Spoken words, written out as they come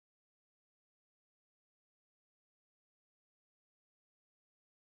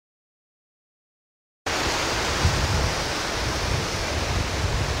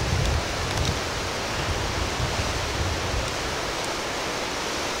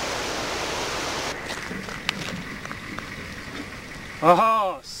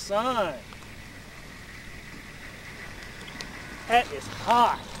Oh, son. That is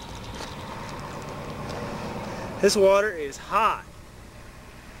hot. This water is hot.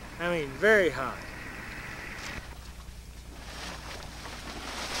 I mean, very hot.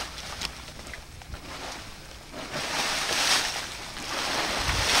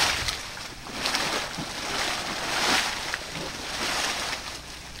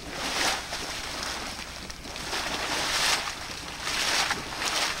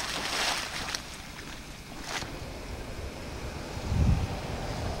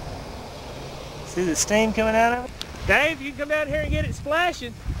 See the steam coming out of it? Dave, you can come down here and get it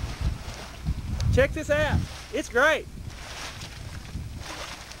splashing. Check this out. It's great.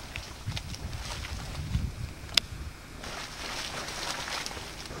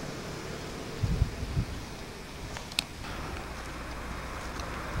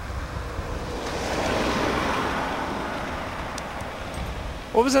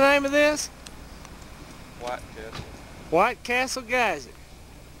 What was the name of this? White Castle. White Castle Geyser.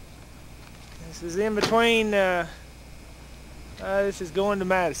 This is in between, this is going to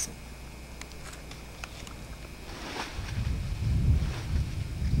Madison.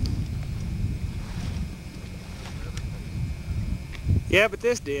 Yeah, but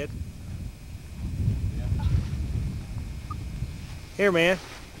this did. Here, man.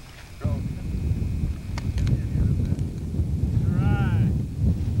 Right.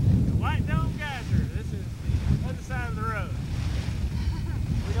 The White Dome Geyser. This is the other side of the road.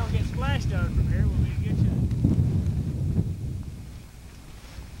 We don't get splashed on from here, we'll be in good shape.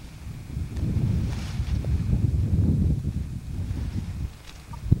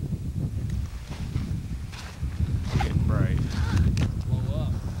 Getting bright. Blow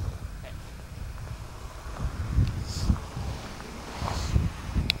up.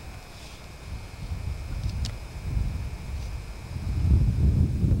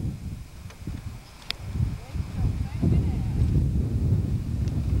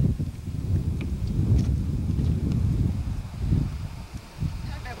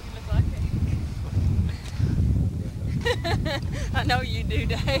 I know you do,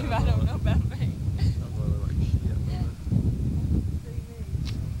 Dave. I don't know about me.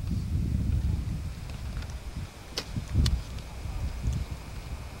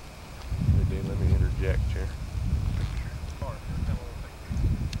 Let me interject here.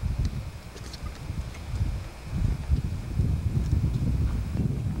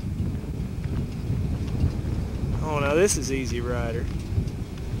 Oh, now this is Easy Rider.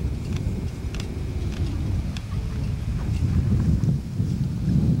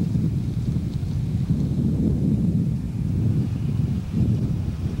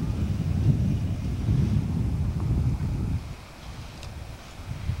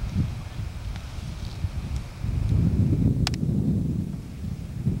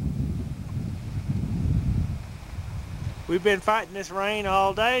 We've been fighting this rain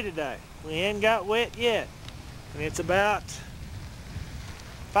all day today. We ain't got wet yet. And it's about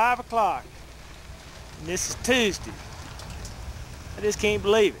 5 o'clock. And this is Tuesday. I just can't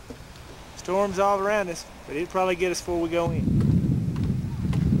believe it. Storms all around us, but it'll probably get us before we go in.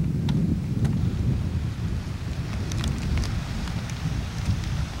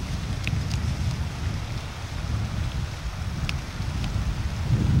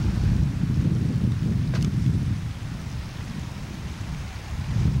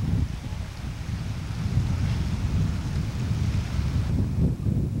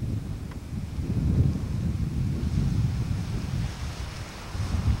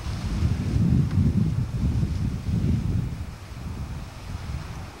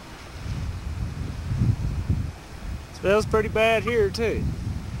 Smells pretty bad here too.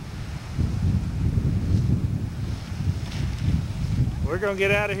 We're gonna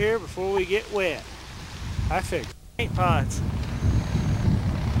get out of here before we get wet. I figure. Paint pots.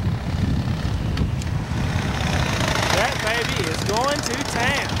 That baby is going to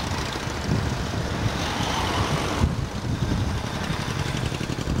town.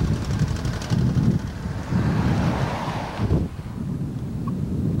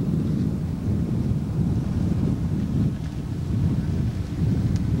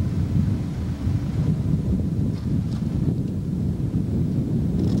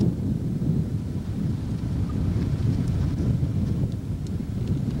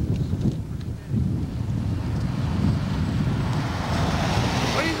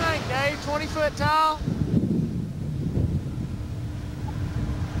 What do you think, Dave? 20 foot tall?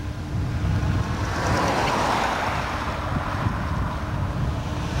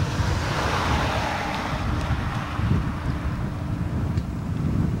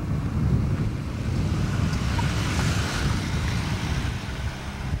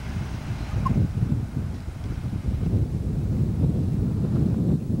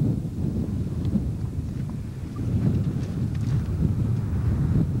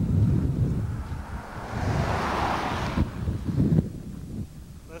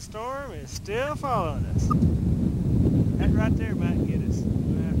 still following us. That right there might get us.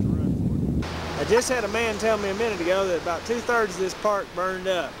 We're gonna have to run for it. I just had a man tell me a minute ago that about 2/3 of this park burned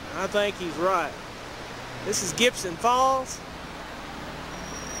up. I think he's right. This is Gibson Falls.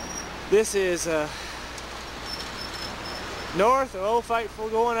 This is north of Old Faithful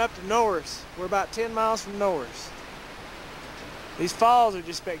going up to Norris. We're about 10 miles from Norris. These falls are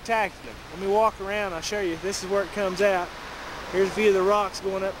just spectacular. Let me walk around, I'll show you. This is where it comes out. Here's a view of the rocks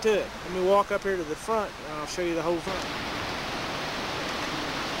going up to it. Let me walk up here to the front and I'll show you the whole front.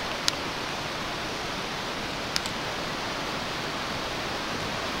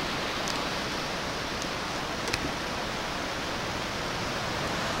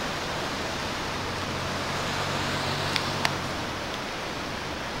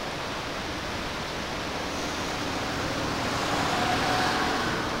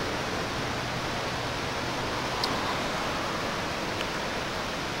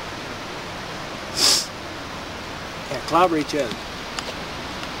 Yeah, clobber each other.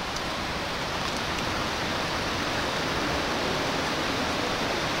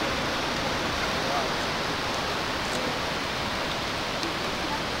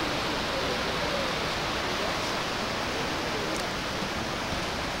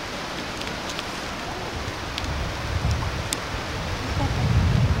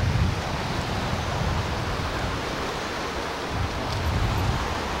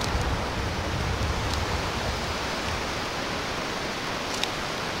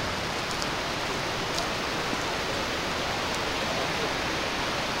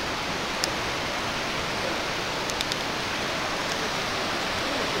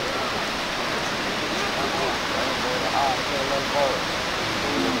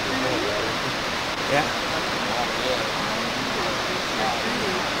 Yeah.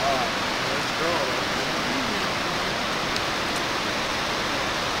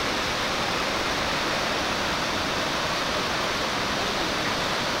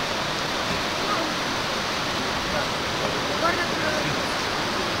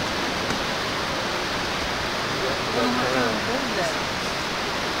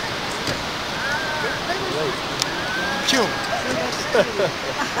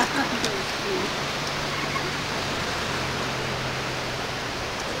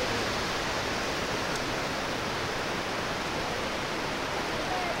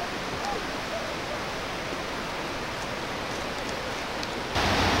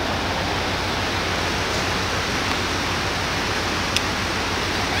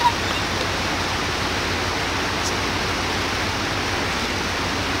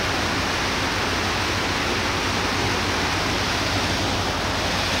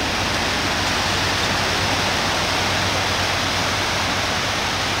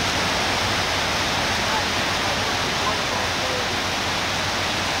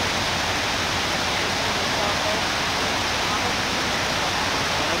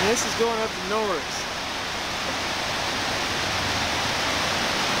 This is going up to Norris.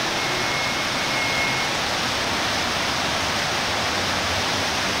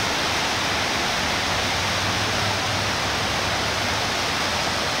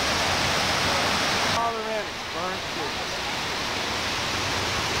 All around it, burnt trees.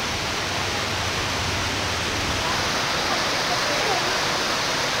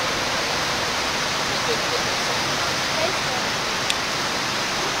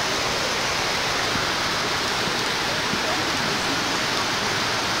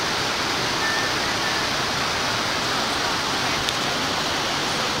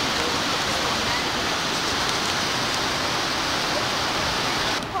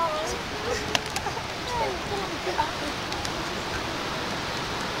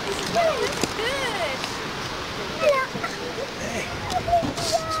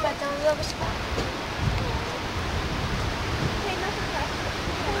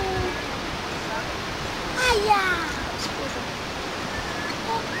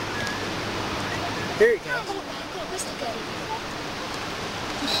 Here it comes.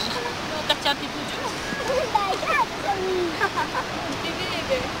 Cacciati tu giù. Non ti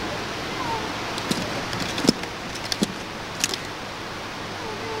vede.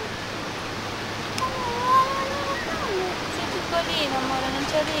 Sei piccolino amore, non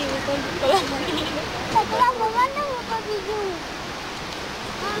ci arrivi con la manina. Ma guarda un po' più giù.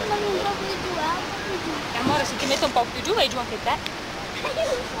 Mandami un po' più giù, un po' più giù. Amore, se ti metto un po' più giù vai giù anche te.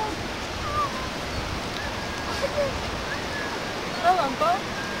 Prova un po'.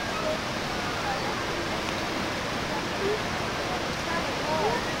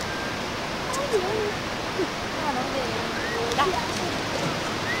 No, non vedo. Dai.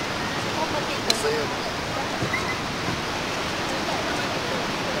 Un po' piccolo.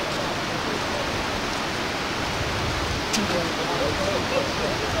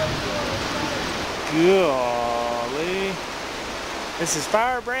 Golly. This is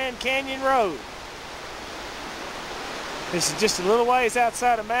Firebrand Canyon Road. This is just a little ways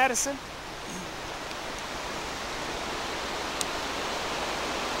outside of Madison.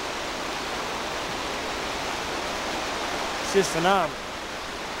 It's just phenomenal.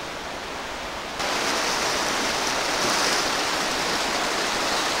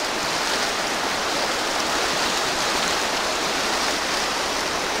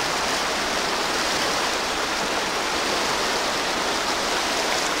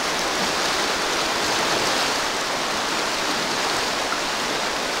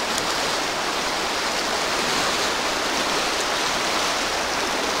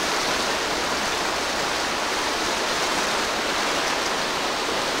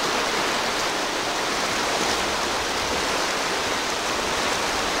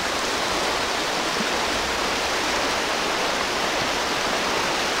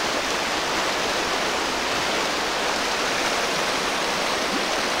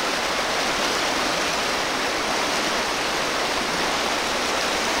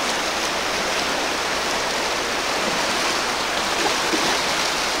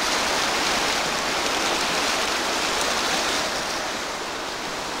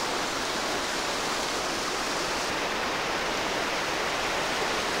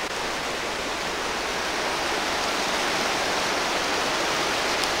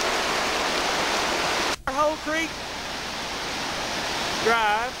 Creek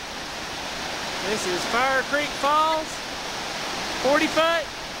Drive. This is Fire Creek Falls, 40 foot.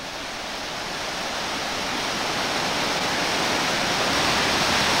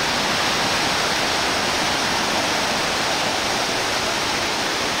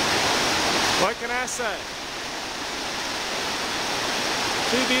 What can I say?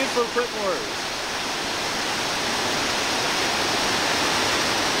 Too beautiful to put in words.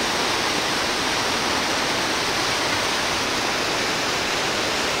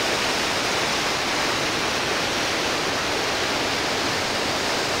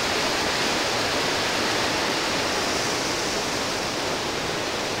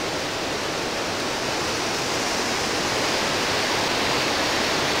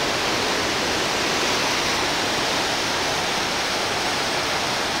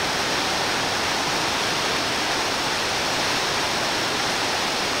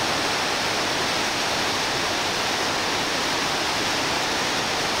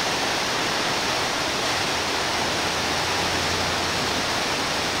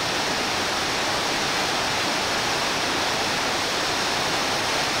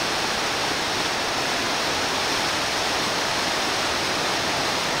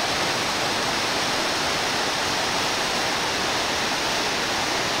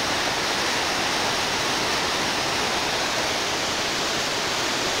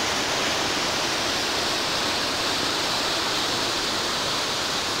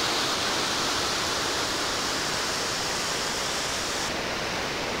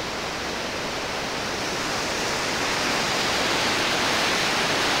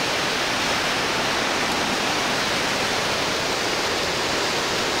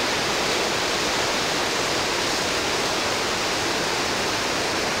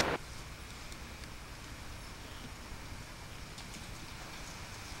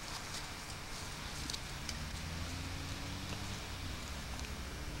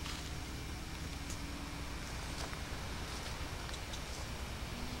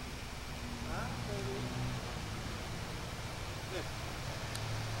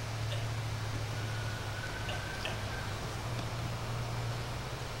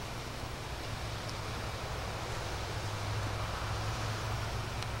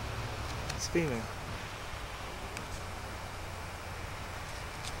 It's female.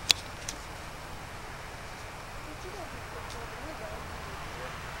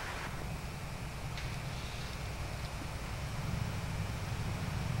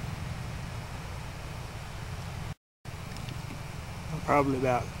 I'm probably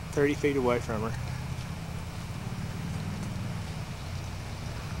about 30 feet away from her.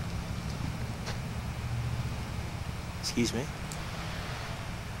 Excuse me.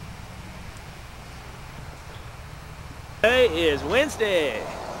 Today is Wednesday,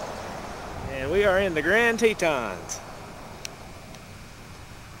 and we are in the Grand Tetons.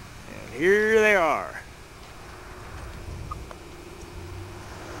 And here they are.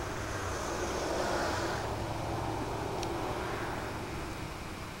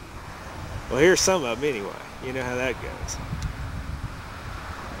 Well, here's some of them anyway. You know how that goes.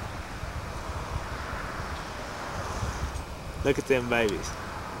 Look at them babies.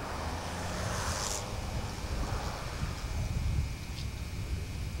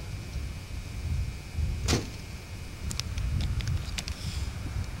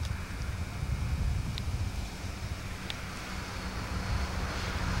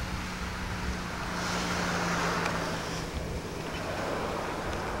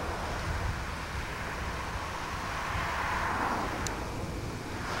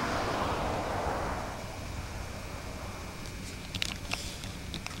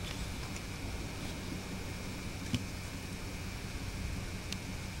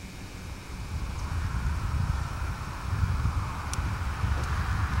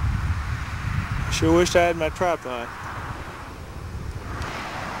 Sure wished I had my tripod.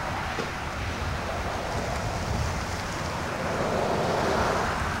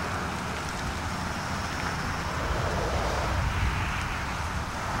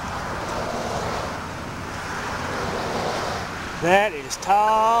 That is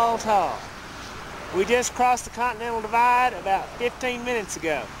tall, tall. We just crossed the Continental Divide about 15 minutes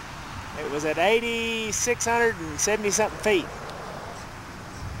ago. It was at 8,670 something feet.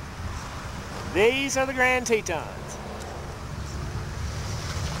 These are the Grand Tetons.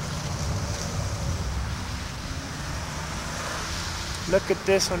 Look at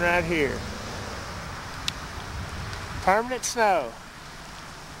this one right here. Permanent snow.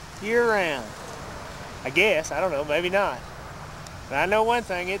 Year round. I guess, I don't know, maybe not. But I know one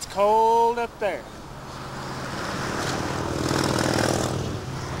thing, it's cold up there.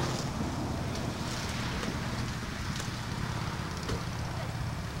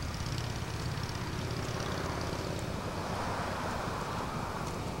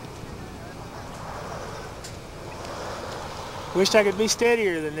 Wished I could be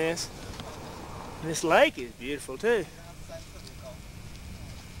steadier than this. This lake is beautiful too.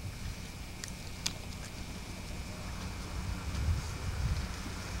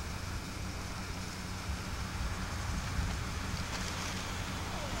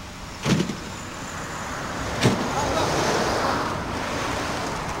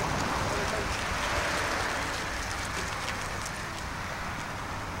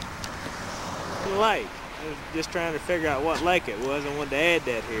 Lake. I was just trying to figure out what lake it was and wanted to add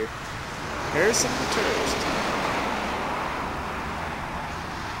that here. Here's some of the tourists.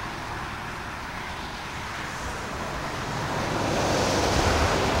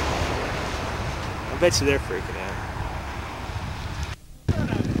 I bet you they're freaking out.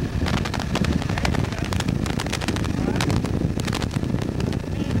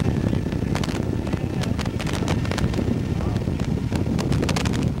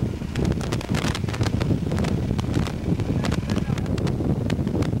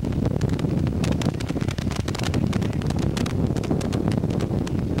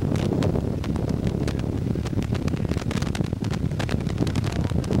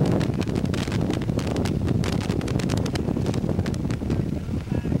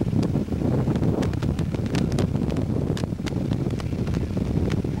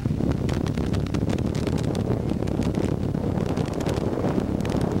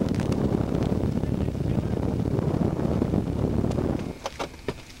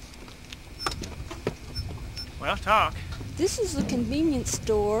 Well, talk. This is the convenience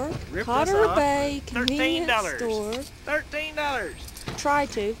store. Ripped Cotter us off. Bay convenience $13. store. $13. Try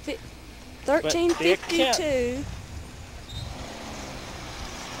to. But $13.52.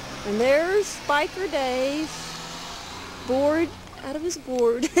 And there's Spiker Dave, bored out of his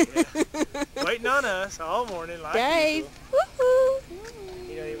gourd. Yeah. Waiting on us all morning like Dave. usual. Woohoo!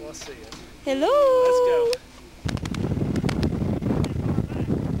 He don't even want to see us. Hello. Let's go.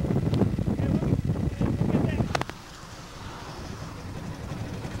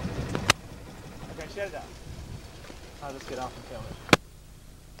 Okay, shut it off. I'll just get off and film it.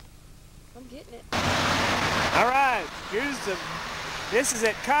 I'm getting it. All right, this is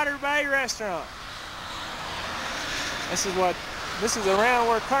at Cotter Bay Restaurant. This is around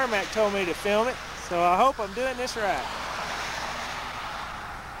where Carmack told me to film it, so I hope I'm doing this right.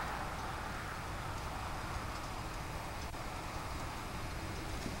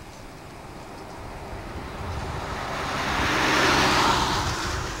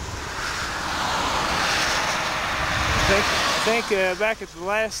 I think back at the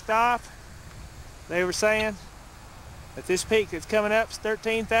last stop, they were saying that this peak that's coming up is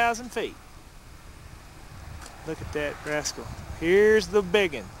 13,000 feet. Look at that rascal. Here's the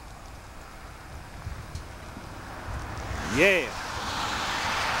big one. Yeah.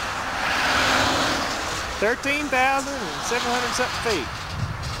 13,700 something feet.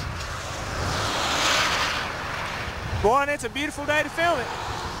 Boy, and it's a beautiful day to film it.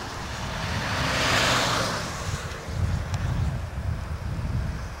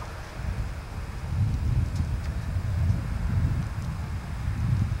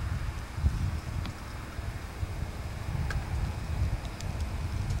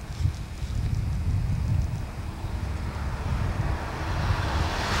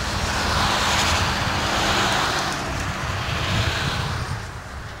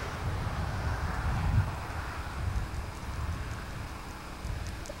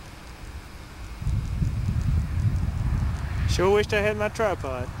 Sure wished I had my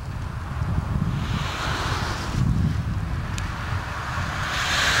tripod.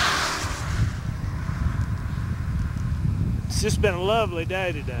 It's just been a lovely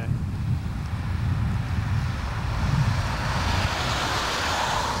day today.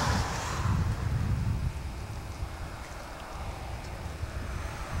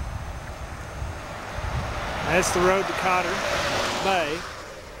 That's the road to Cotter Bay.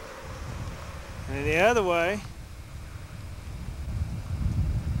 And then the other way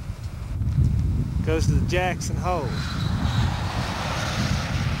goes to the Jackson Hole.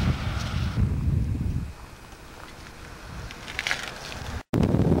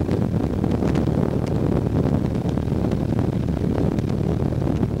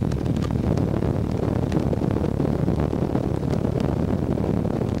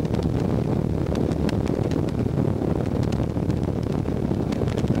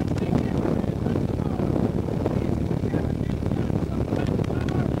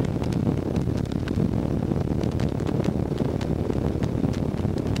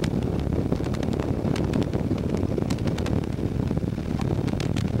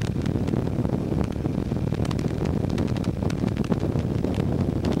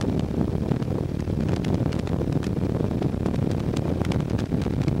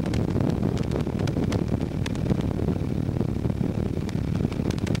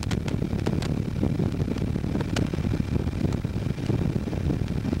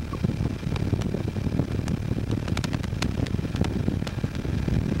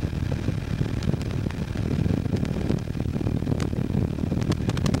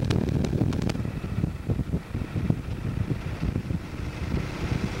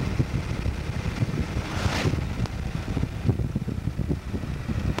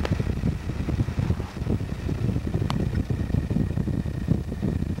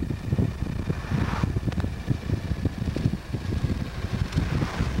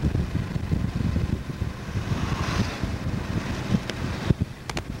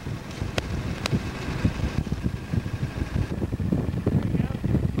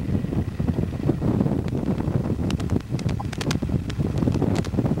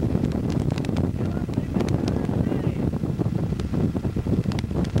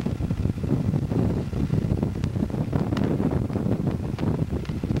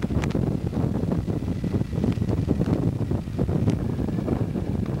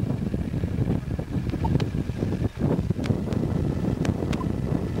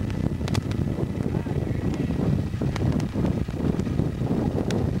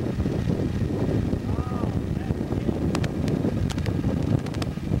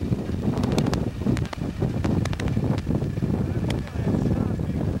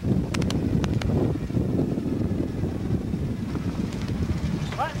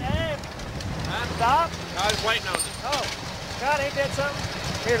 Stop? I was waiting on it. Oh, God, ain't that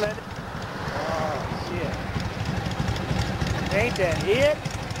something? Here, Linda. Oh, shit. Ain't that it?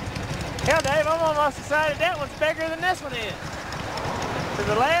 Hell, Dave, I'm almost decided that one's bigger than this one is. To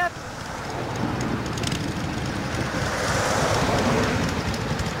the left.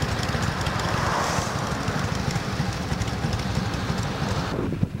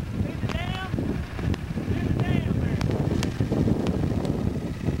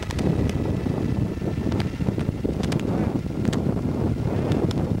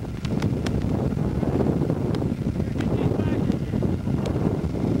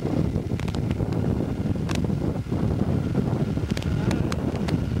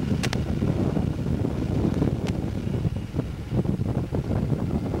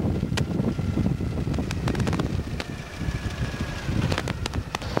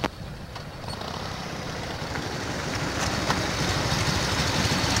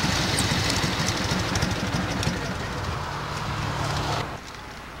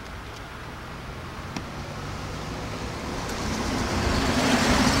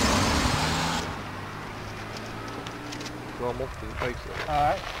 Almost in the face of it. All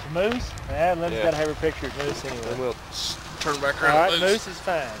right, the moose. Yeah, Linda's Yeah. got to have her picture of moose anyway. Then we'll turn back All around. right, and moose is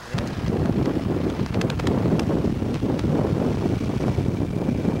fine.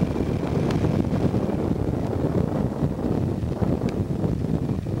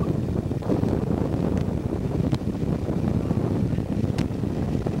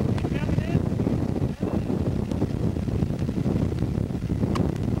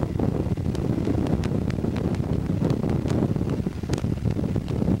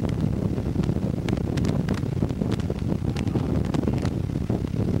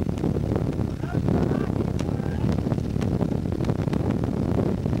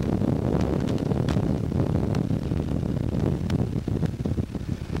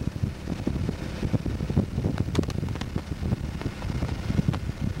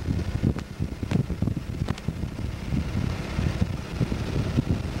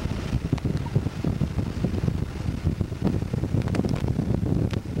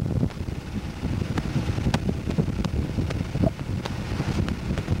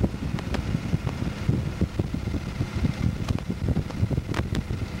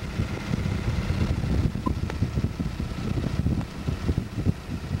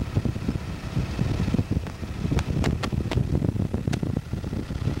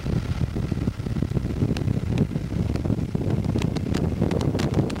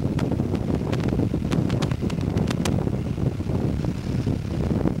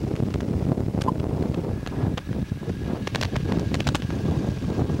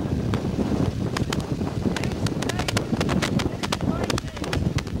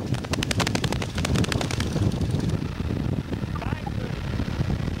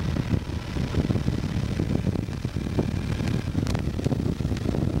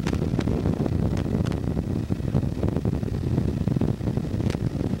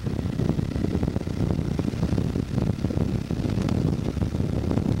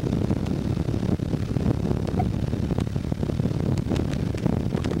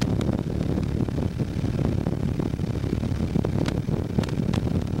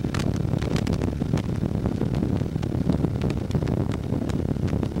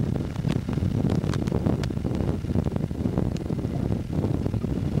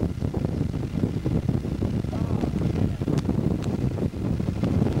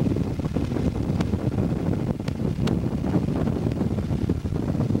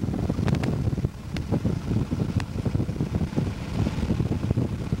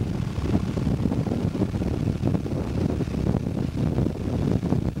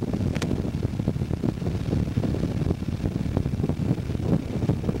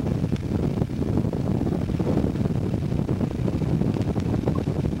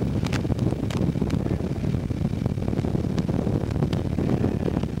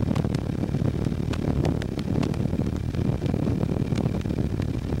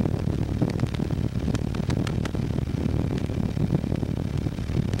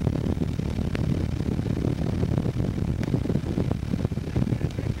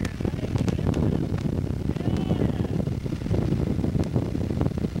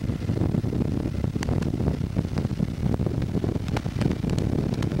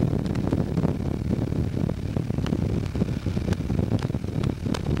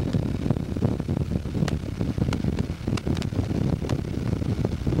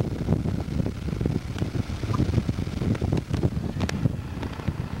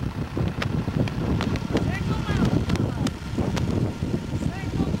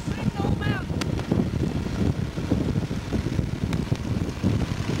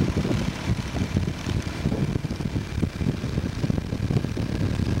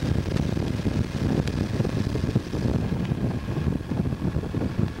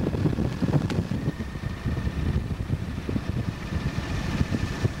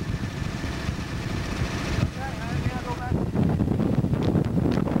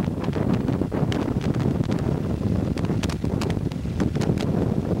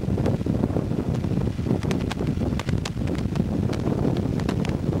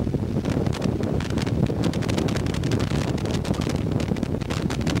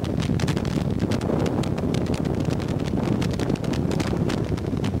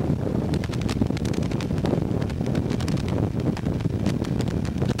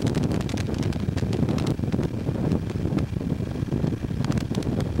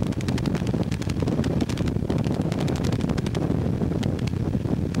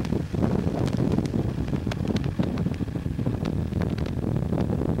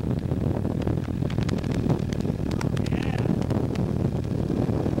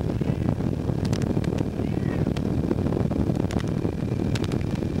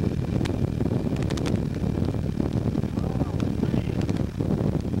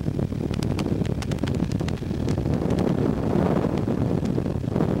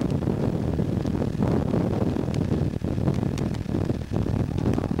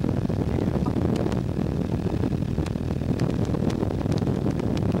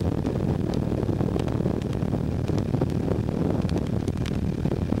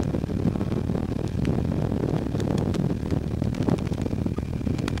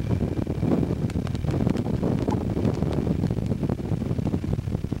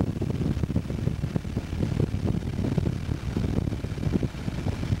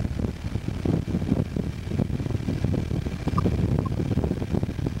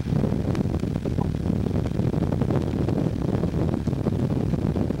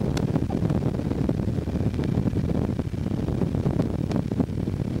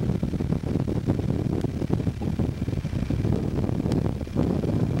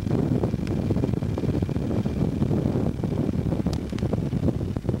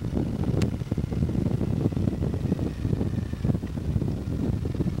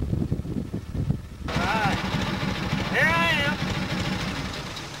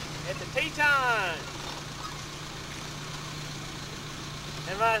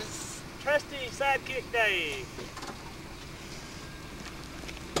 And my trusty sidekick Dave.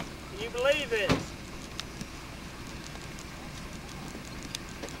 Can you believe this?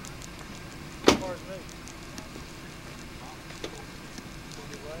 As far as me.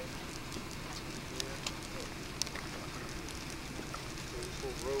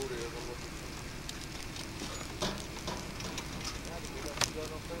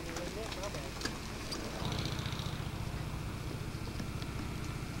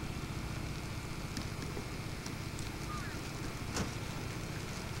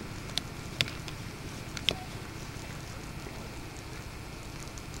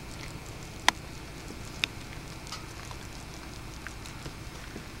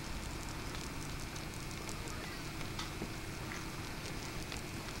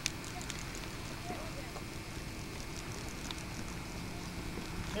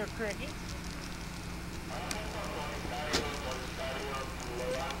 They're cricket.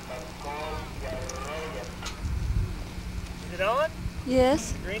 Is it on?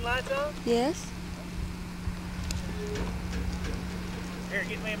 Yes. Green light's on? Yes. Here,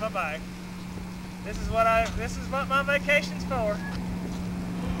 get me in my bike. This is what my vacation's for.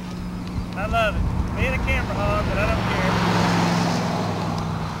 I love it. Being a camera hog, but I don't care.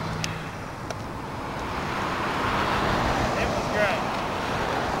 It was great.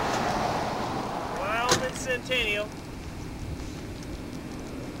 Wyoming Centennial.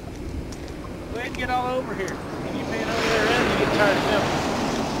 Go ahead and get all over here. Can you pan over there around? You get tired of filming.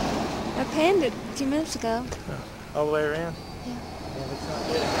 I panned it a few minutes ago. All the way around? Yeah. Yeah, it's not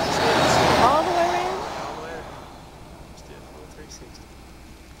good. All the way around? All the way around. Just do a full 360.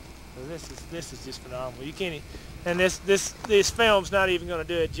 So this is just phenomenal. You can't, and this film's not even going to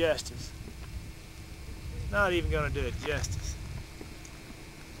do it justice. Not even going to do it justice.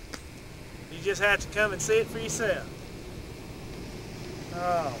 You just have to come and see it for yourself.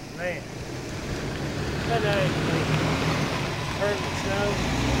 Oh man. That ain't perfect snow.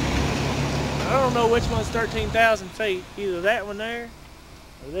 I don't know which one's 13,000 feet. Either that one there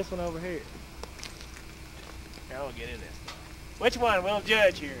or this one over here. Here, I want to get in this. Which one we'll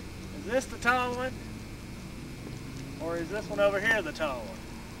judge here? Is this the tall one? Or is this one over here the tall one?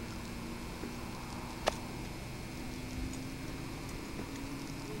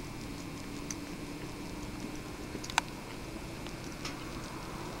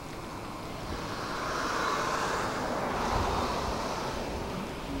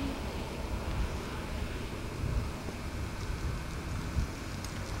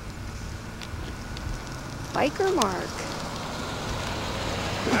 Biker Mark.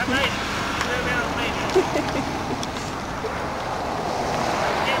 I made it. I made it.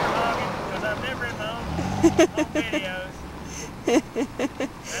 I'm camera hogging because I've never in my own videos.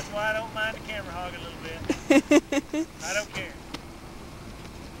 That's why I don't mind the camera hog a little bit. I don't care.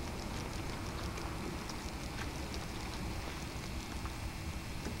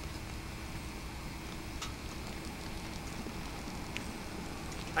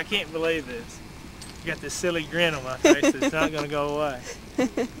 I can't believe this. I got this silly grin on my face that's not going to go away.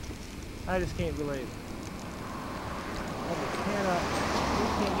 I just can't believe it. We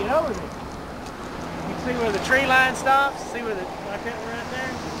can't get over this. You can see where the tree line stops. See where like that right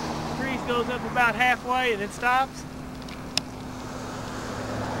there? The tree goes up about halfway and it stops.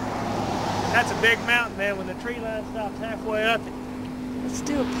 That's a big mountain, man, when the tree line stops halfway up it. Let's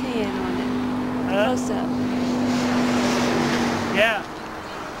do a pan on it. Huh? Close up. Yeah.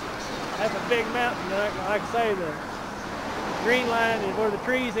 That's a big mountain. Like I say, the green line is where the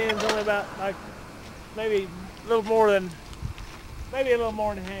trees ends only about like maybe a little more than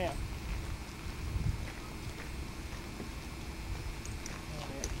half.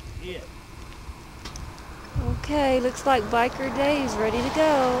 Yeah. Okay, looks like Biker Dave's ready to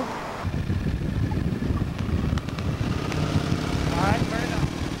go. All right, very nice.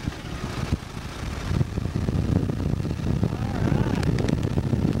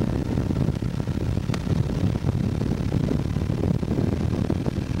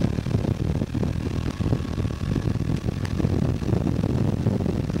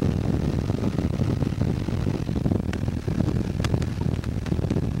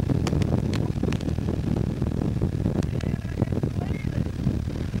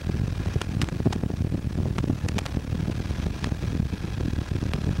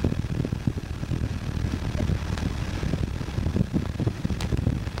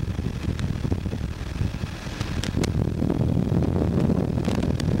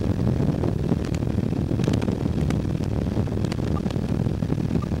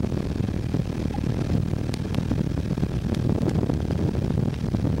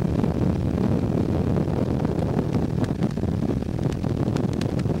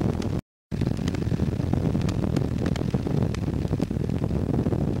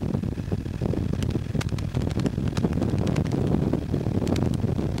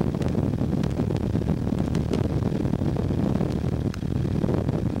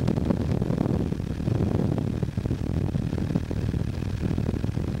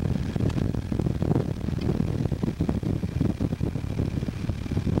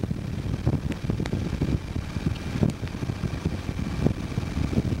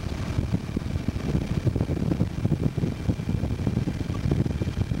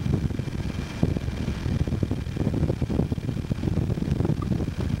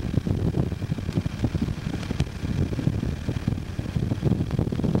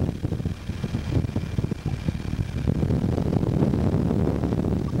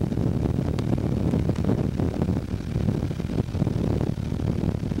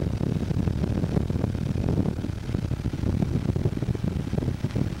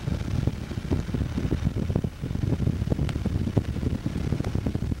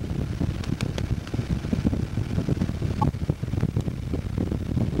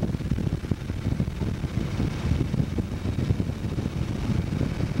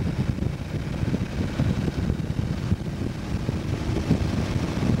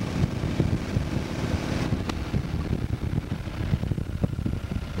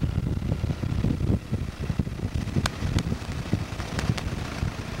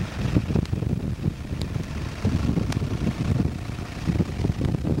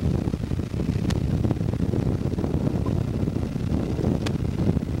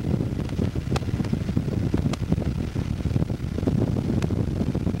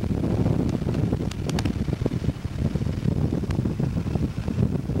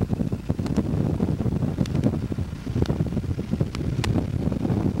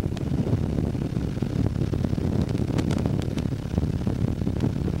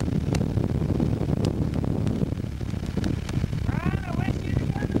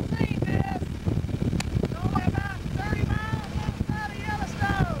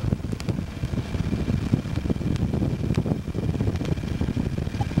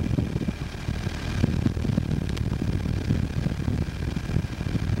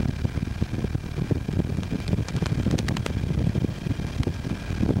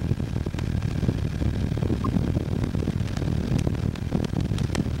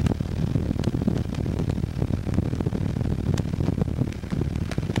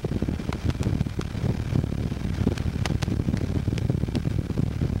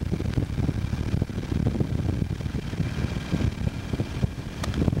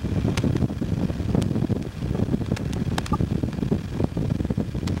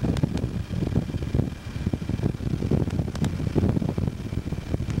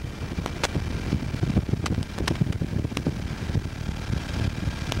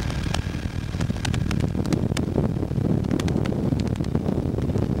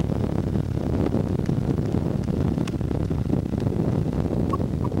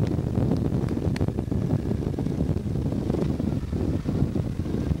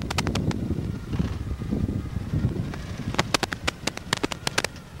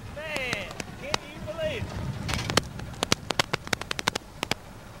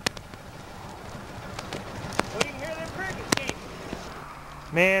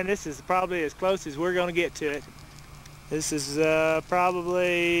 Man, this is probably as close as we're gonna get to it. This is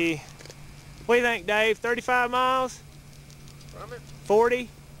probably, what do you think, Dave? 35 miles? From it? 40?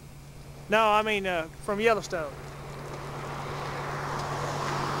 No, I mean from Yellowstone.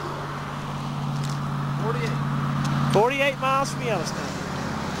 48. 48 miles from Yellowstone.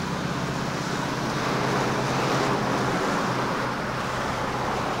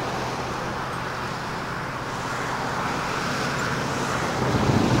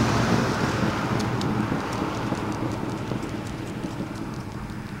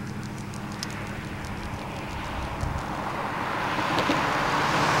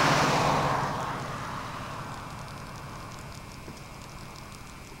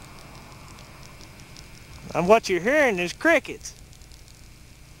 And what you're hearing is crickets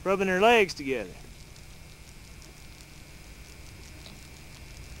rubbing their legs together.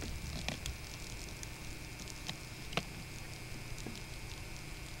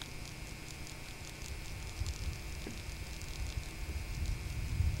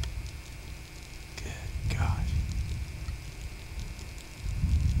 Good gosh.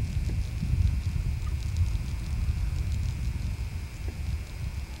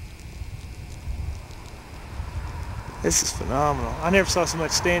 This is phenomenal. I never saw so much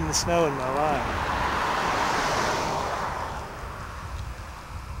standing snow in my life.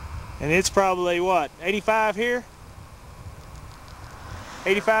 And it's probably what, 85 here?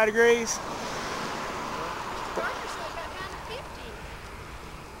 85 degrees? Sturgis got down to 50.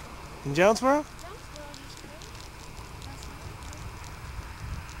 In Jonesboro? Jonesboro used to be. That's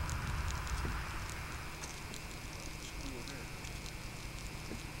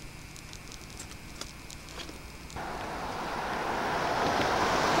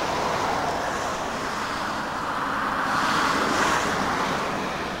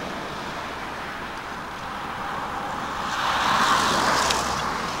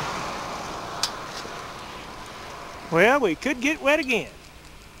Well, we could get wet again.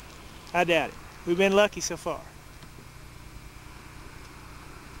 I doubt it. We've been lucky so far.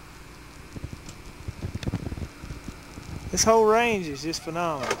 This whole range is just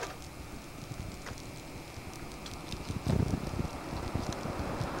phenomenal.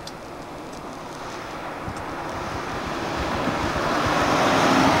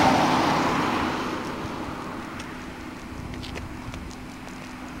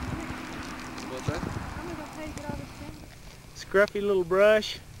 What's that? I'm gonna go pay to get all this timber. Scruffy little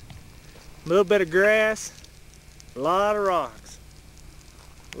brush, a little bit of grass, a lot of rocks.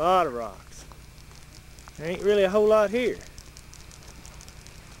 A lot of rocks. There ain't really a whole lot here.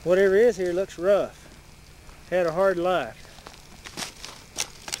 Whatever is here looks rough. Had a hard life.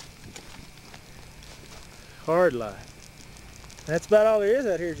 Hard life. That's about all there is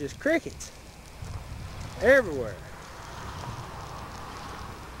out here, just crickets. Everywhere.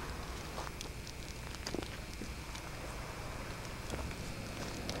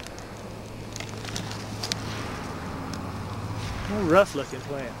 Rough looking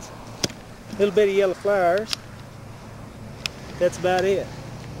plants. A little bit of yellow flowers. That's about it.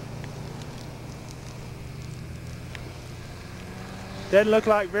 Doesn't look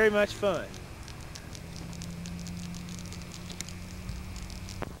like very much fun.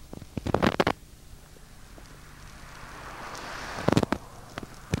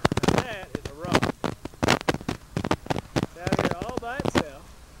 Now that is a rock. It's out here all by itself.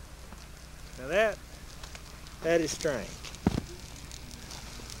 Now that is strange.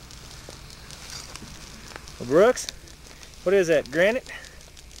 Well, Brooks, what is that, granite?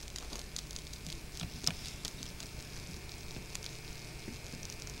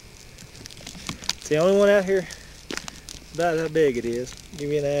 It's the only one out here about how big it is.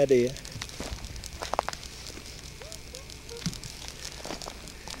 Give you an idea.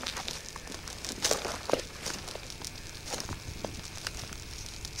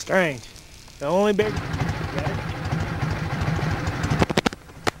 Strange. The only big.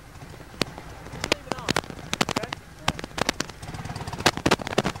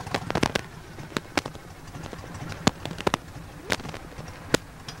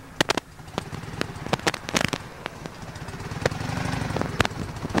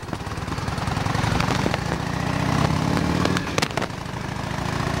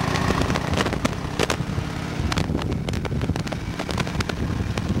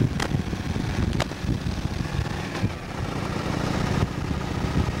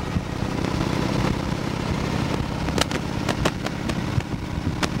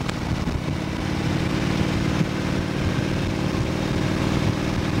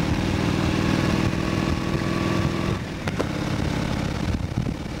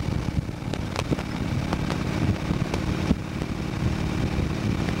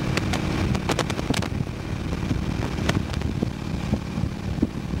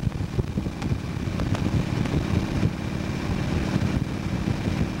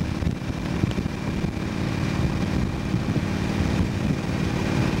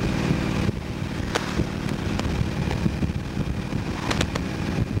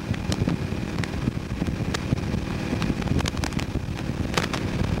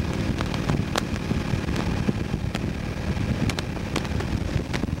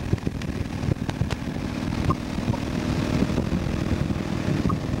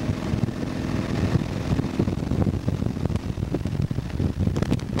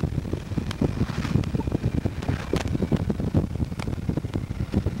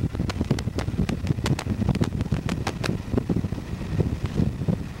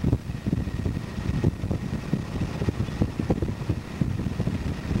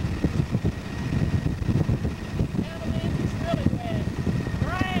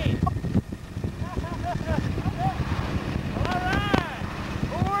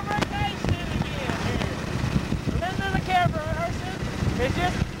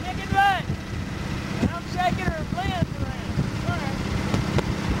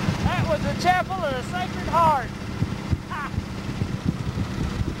 the Chapel of the Sacred Heart. Ha!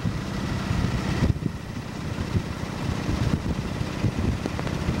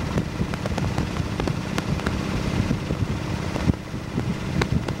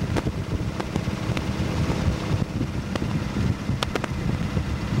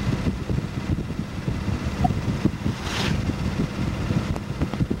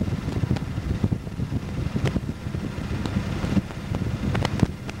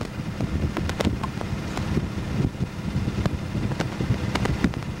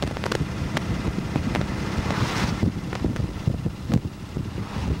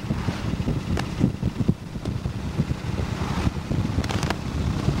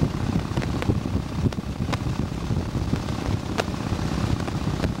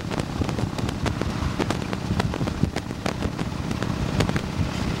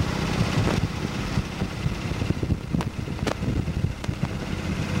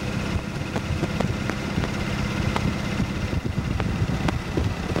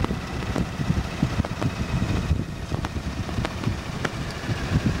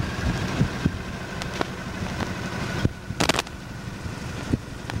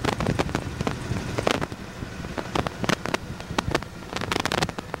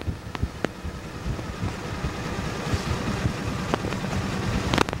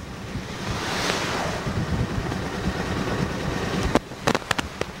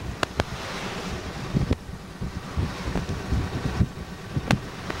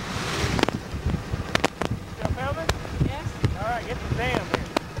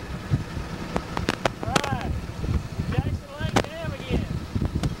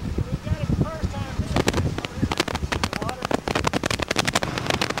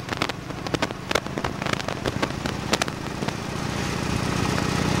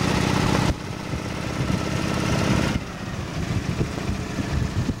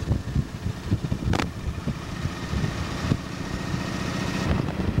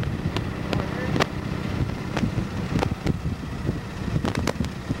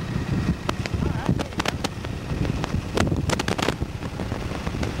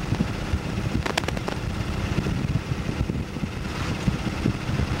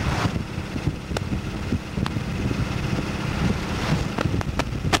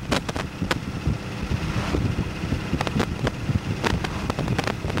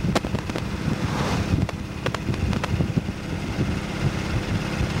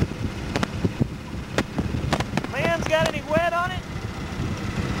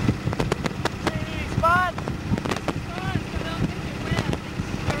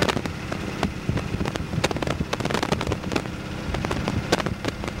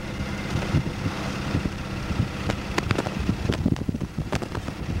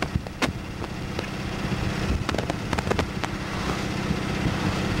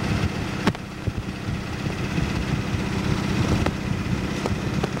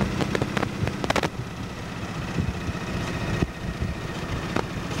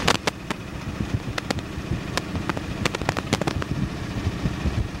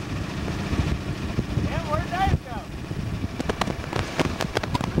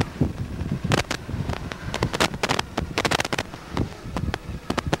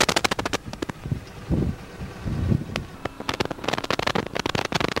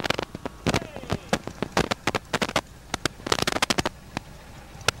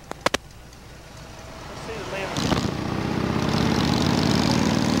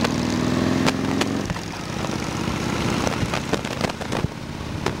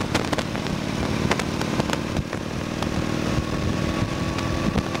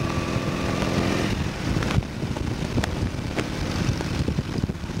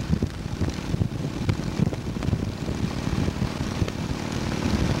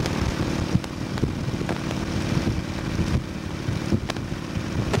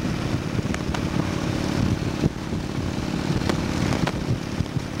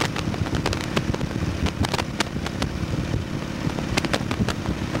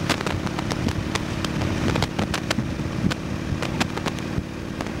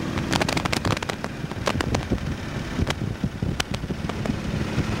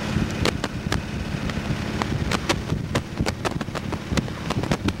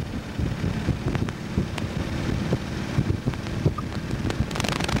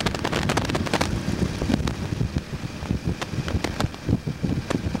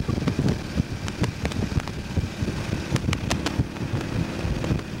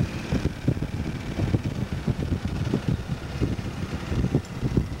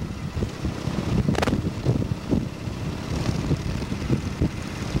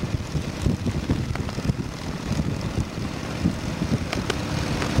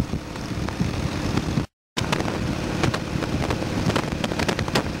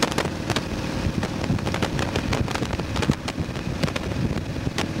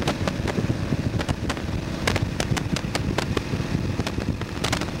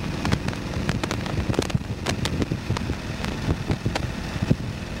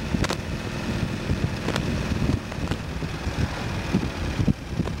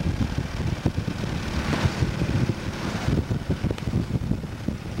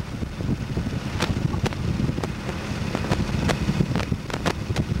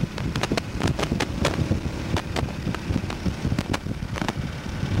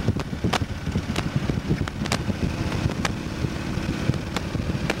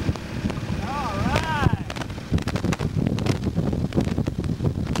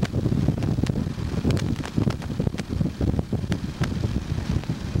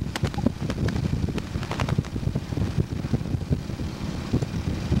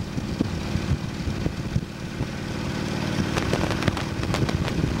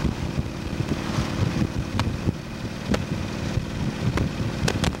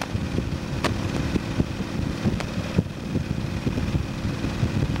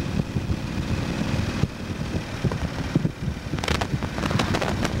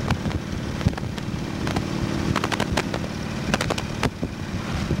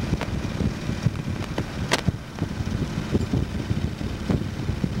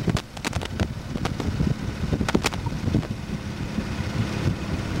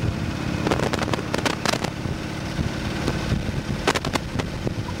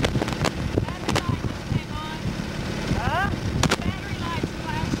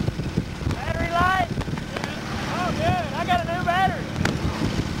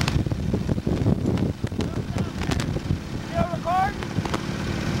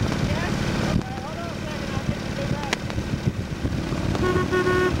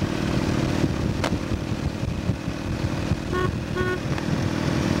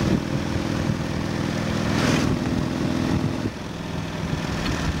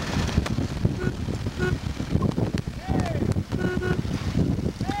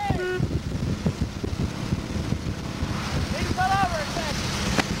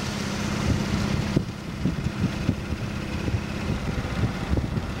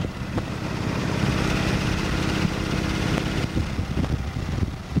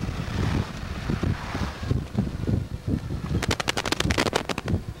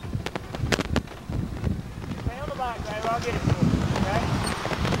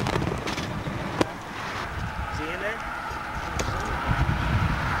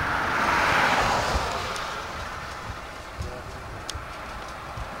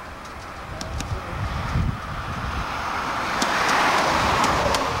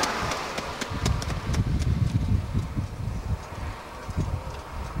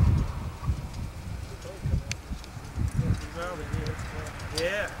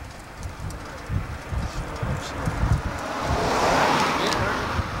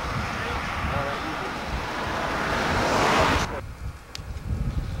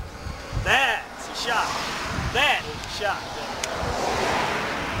 That's a shot. That is a shot.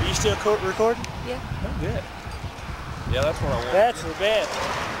 Are you still recording? Yeah. Oh, good. Yeah, that's what I want. That's the best.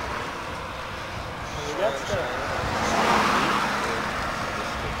 We got stuff.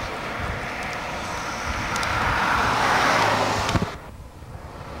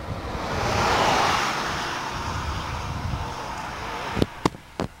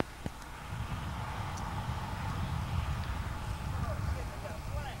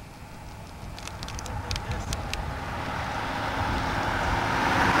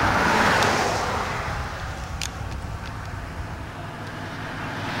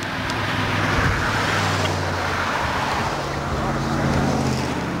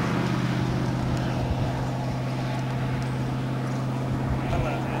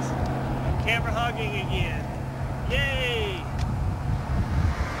 Camera hogging again. Yay!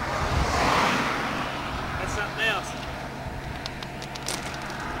 That's something else.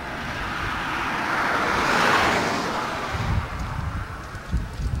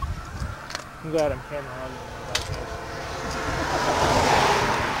 I'm glad I'm camera hogging like this.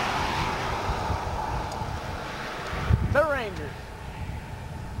 The Ranger.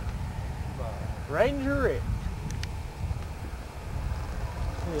 Ranger Rick.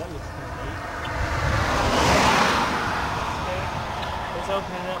 Ooh, that looks kind of neat. Okay. It's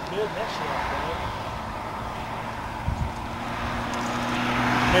opening up good in that shelf, right?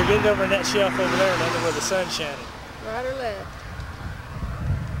 Here, get it over in that shelf over there and under where the sun's shining. Right or left?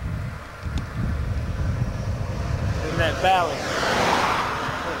 In that valley.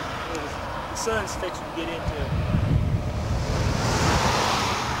 The sun's fixing to get into it.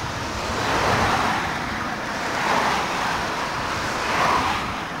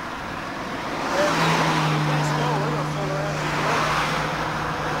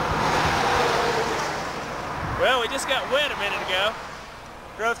 Well, we just got wet a minute ago.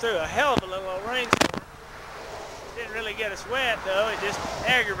 Drove through a hell of a little old rainstorm. Didn't really get us wet though, it just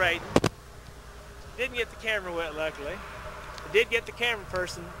aggravating. Didn't get the camera wet luckily. It did get the camera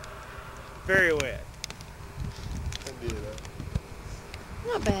person very wet.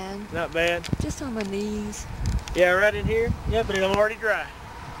 Not bad. Not bad. Just on my knees. Yeah, right in here? Yeah, but I'm already dry.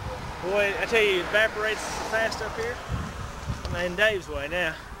 Boy, I tell you, it evaporates so fast up here. I'm in Dave's way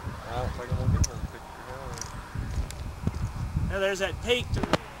now. I don't think I'm gonna get one picture Now there's that peak to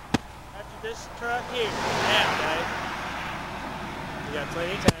after this truck here. Now, Dave. You got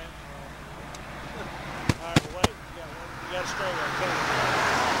plenty of time. All right, well, wait. You got a string on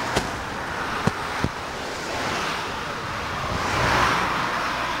camera.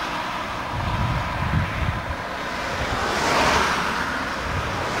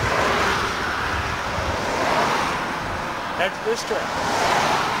 After this truck.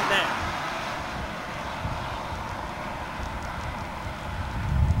 Now.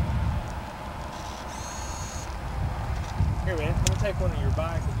 Here, man. I'm gonna take one of your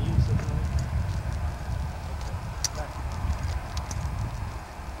bike and use it.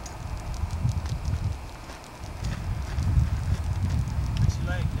 Put your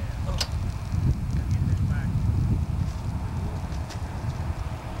leg down. Oh. Get that bike.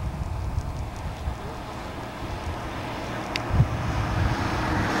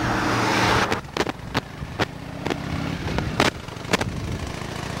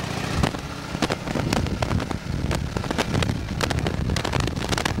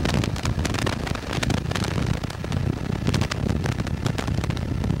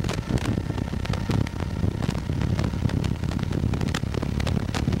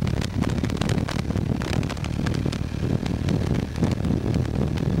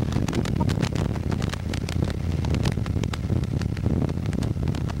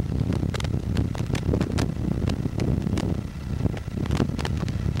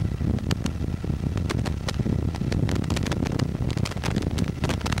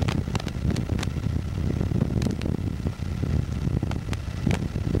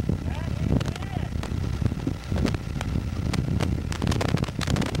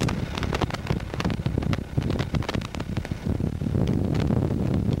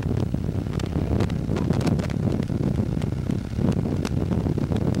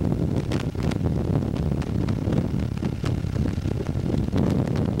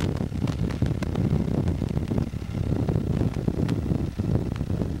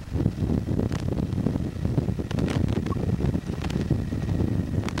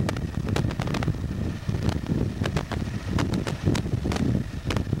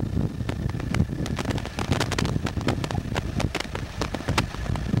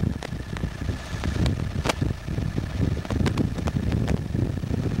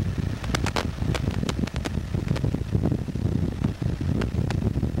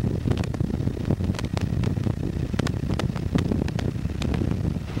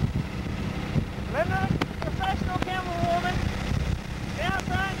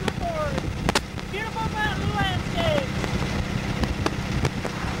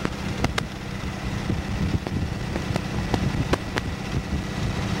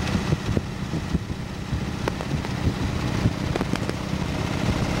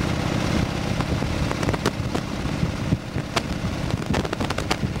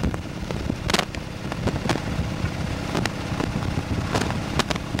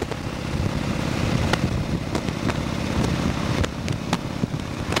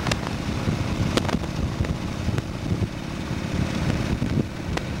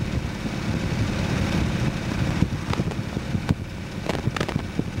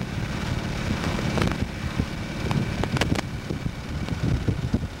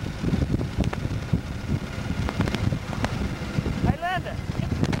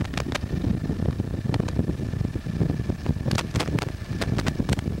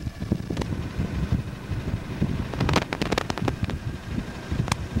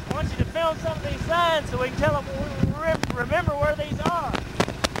 signs so we can tell them remember where these are.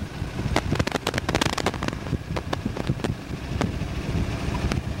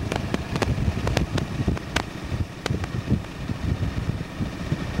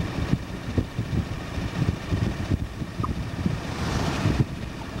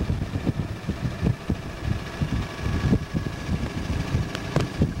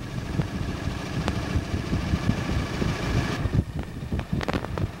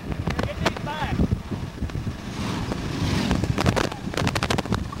 Get these back.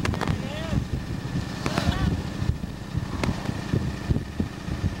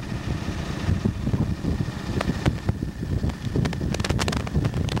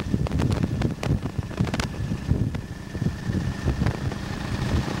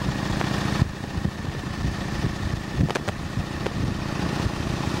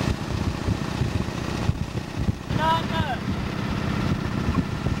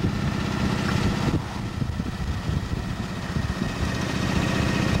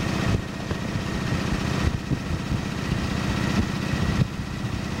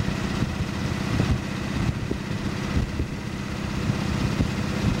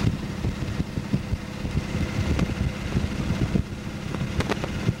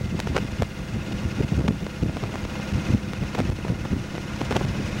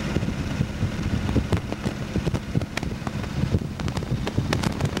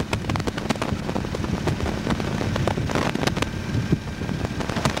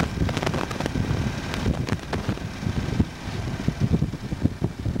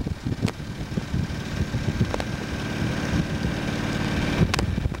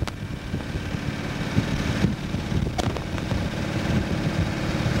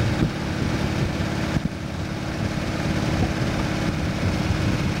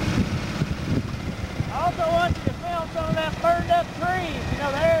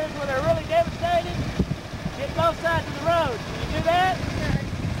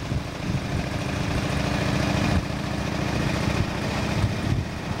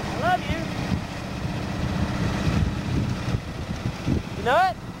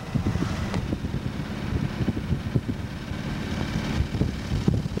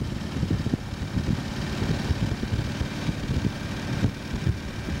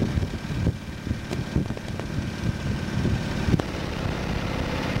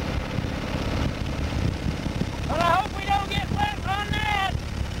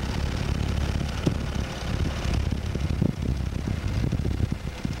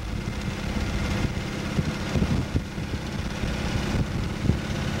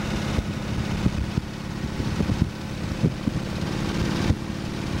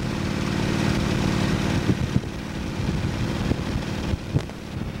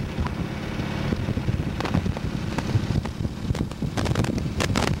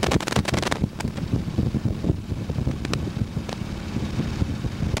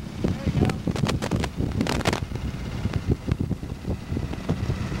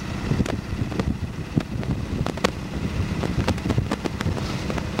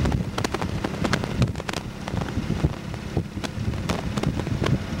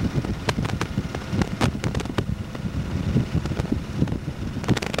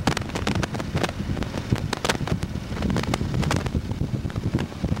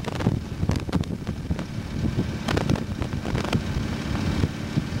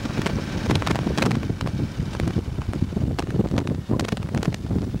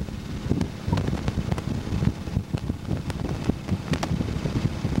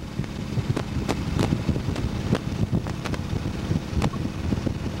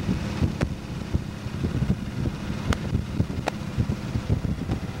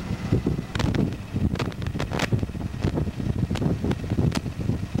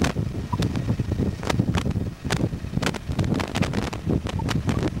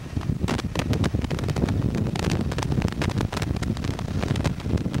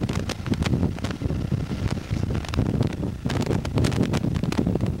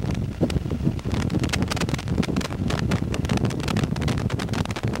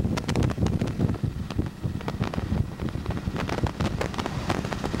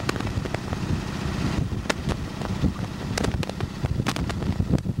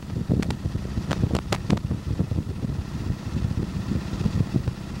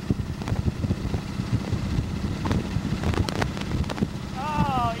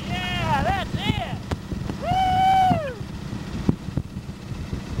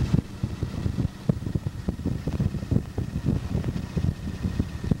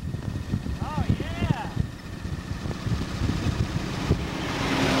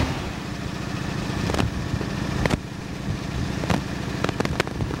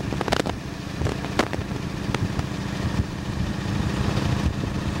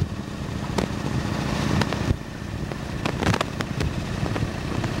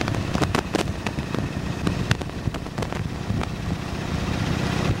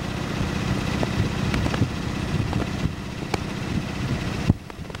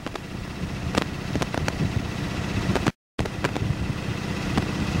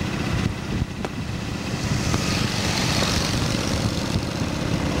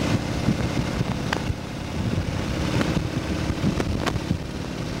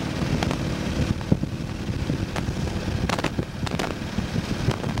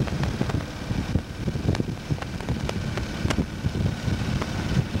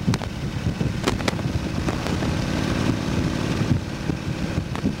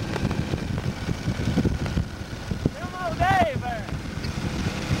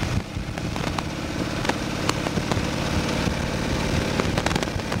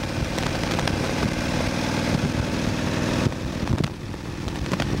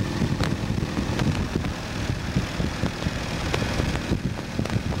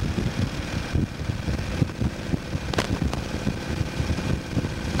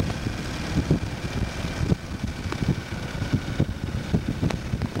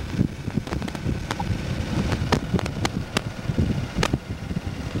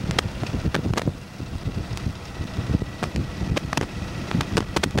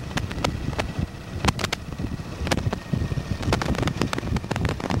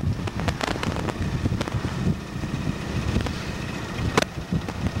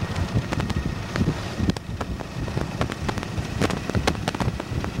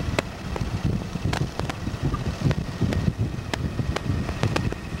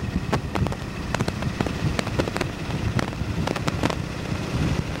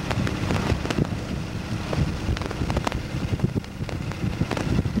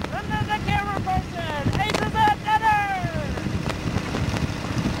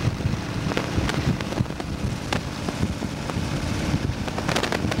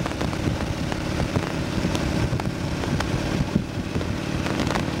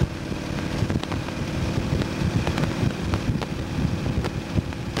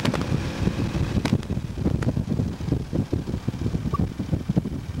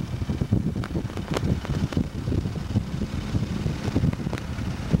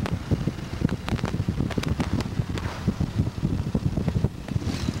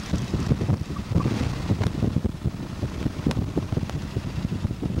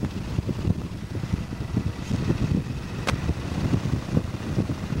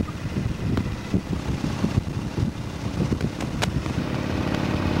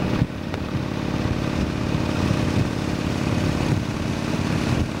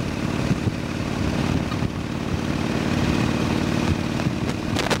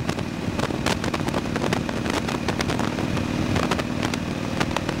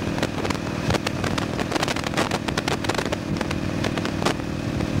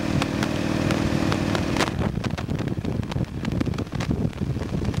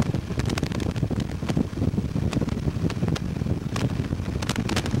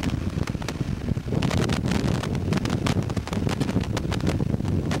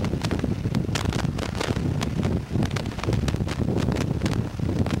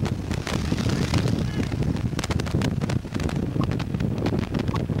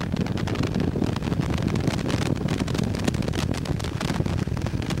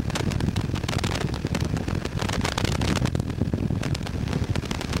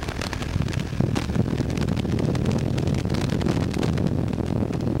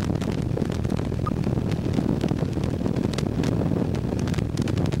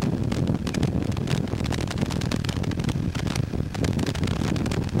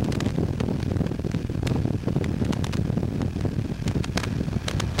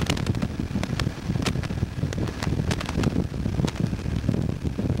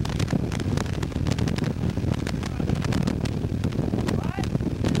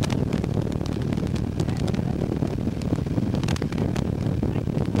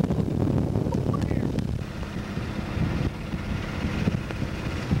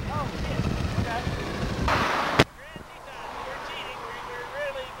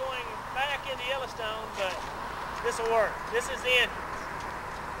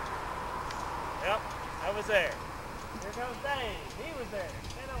 Yep, I was there. Here goes Dave. He was there.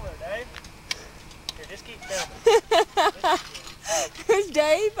 Stand over there, Dave. Here, just keep filming. There's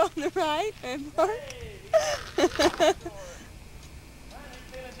Dave on the right and Mark. Hey, I ain't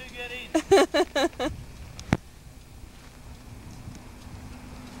feeling too good either.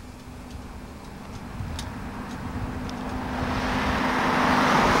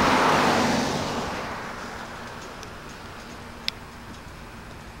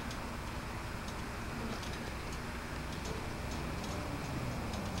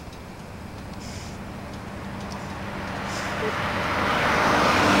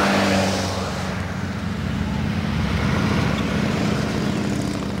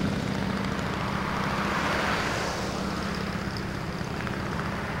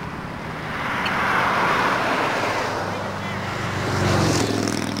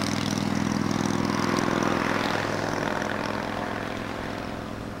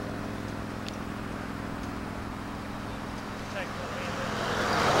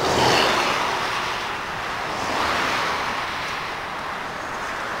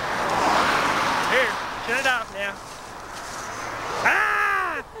 Here, shut it off now.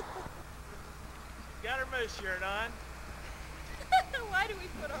 Ah! Got her moose shirt on. Why do we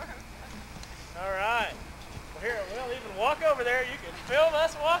put our arms on? All right. Well, here, we'll even walk over there. You can film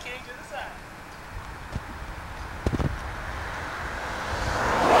us walking to the side.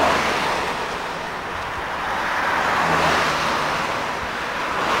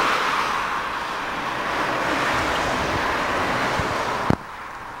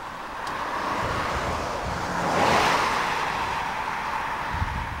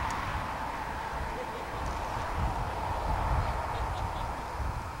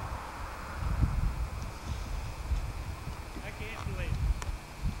 I can't believe it.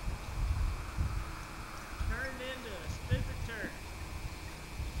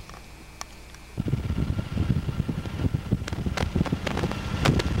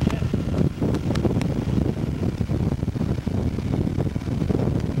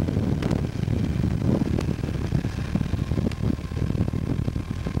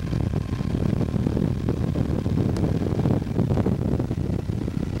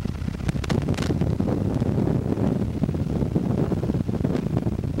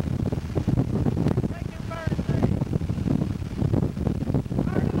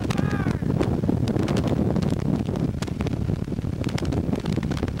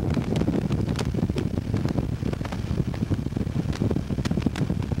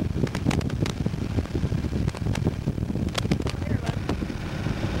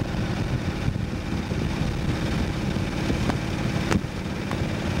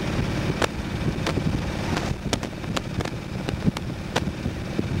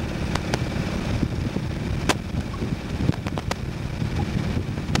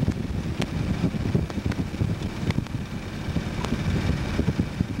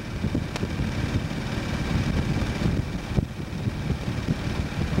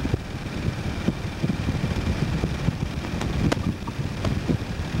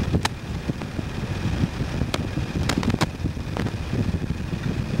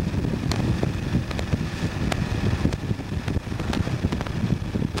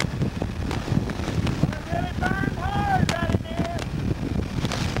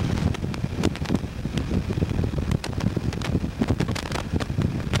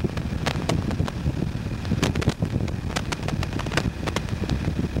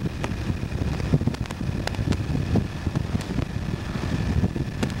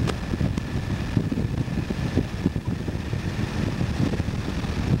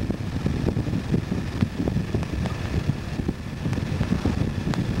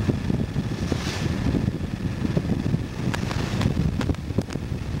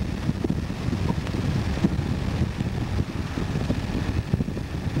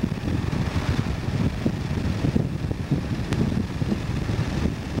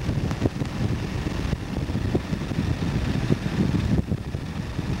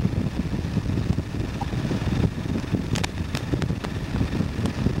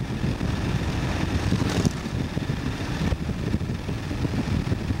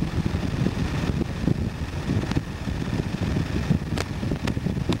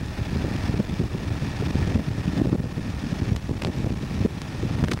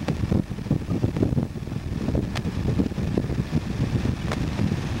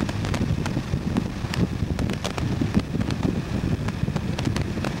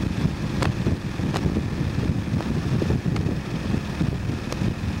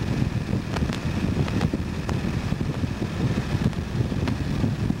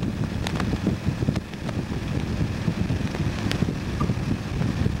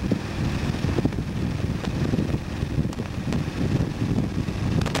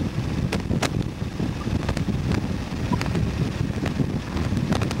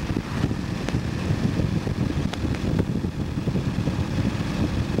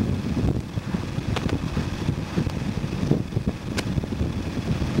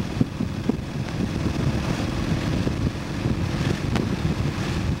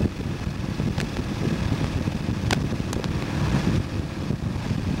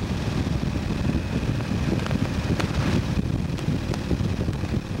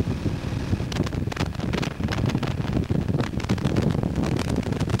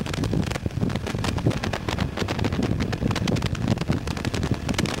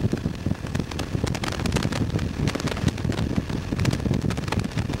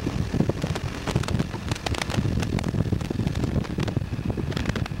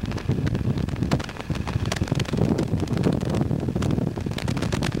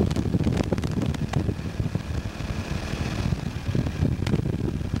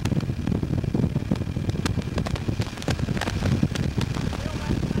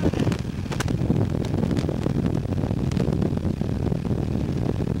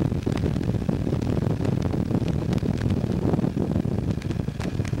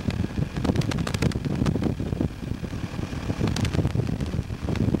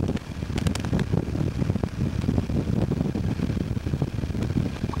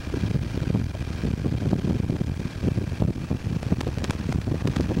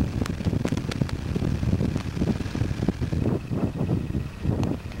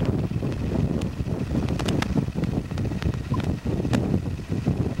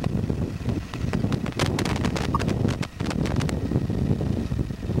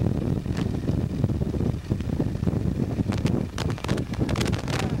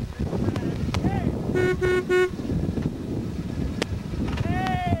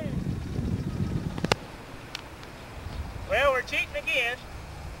 we're cheating again.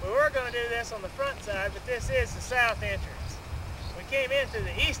 We were going to do this on the front side, but this is the south entrance. We came in through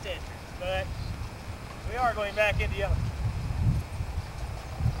the east entrance, but we are going back into Yellowstone.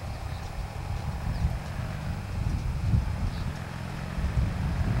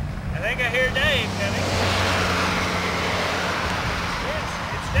 I think I hear Dave coming. Yes,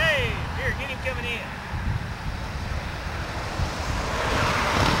 it's Dave. Here, get him coming in.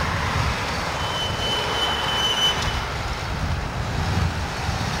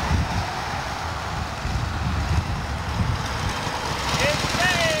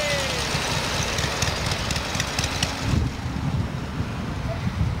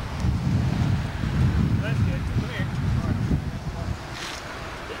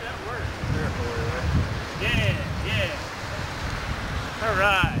 All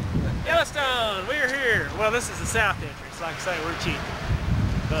right, Yellowstone, we're here. Well, this is the south entrance. Like I say, we're cheating,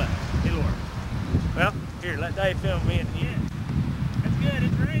 but it'll work. Well, here, let Dave film me in the end. That's good.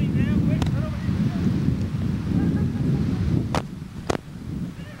 It's raining now. Quick, run over here.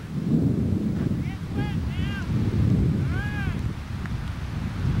 It's wet now. All right.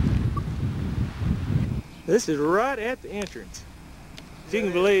 This is right at the entrance. If you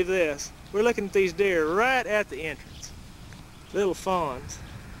can believe this, we're looking at these deer right at the entrance. Little fawns.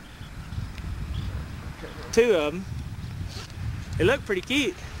 2 of them. They look pretty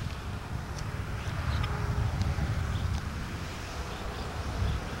cute.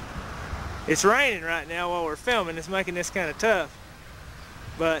 It's raining right now while we're filming. It's making this kind of tough,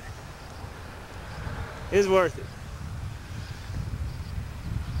 but it's worth it.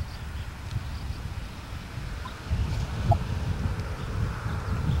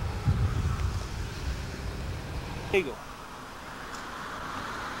 Eagle.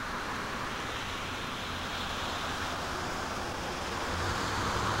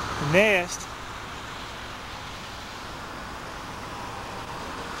 The nest.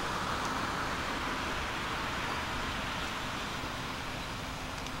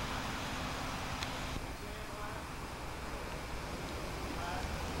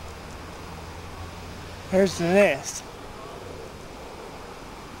 There's the nest.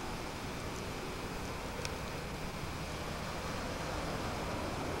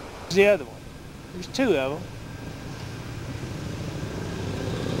 There's the other one. There's 2 of them.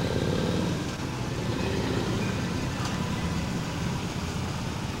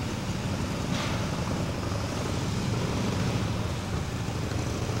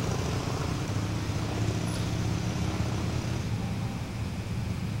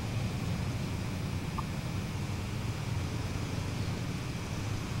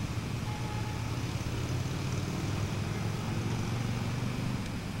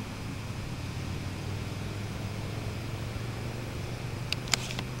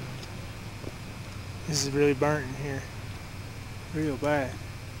 This is really burnt in here, real bad.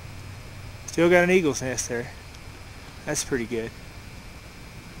 Still got an eagle's nest there. That's pretty good.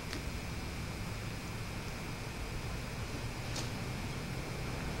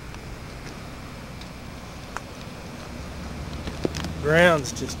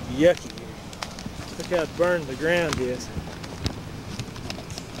 Ground's just yucky here. Look how burned the ground is.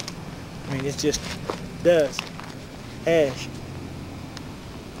 I mean, it's just dust, ash.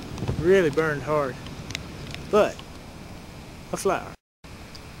 Really burned hard. But a flower.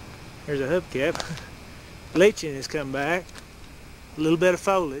 There's a hubcap. Leaching has come back. A little bit of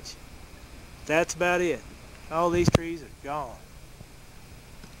foliage. That's about it. All these trees are gone.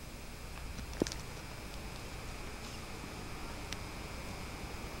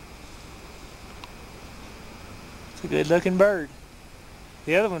 It's a good looking bird.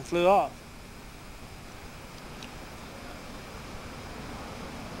 The other one flew off.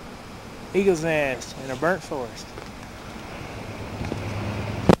 Eagle's nest in a burnt forest.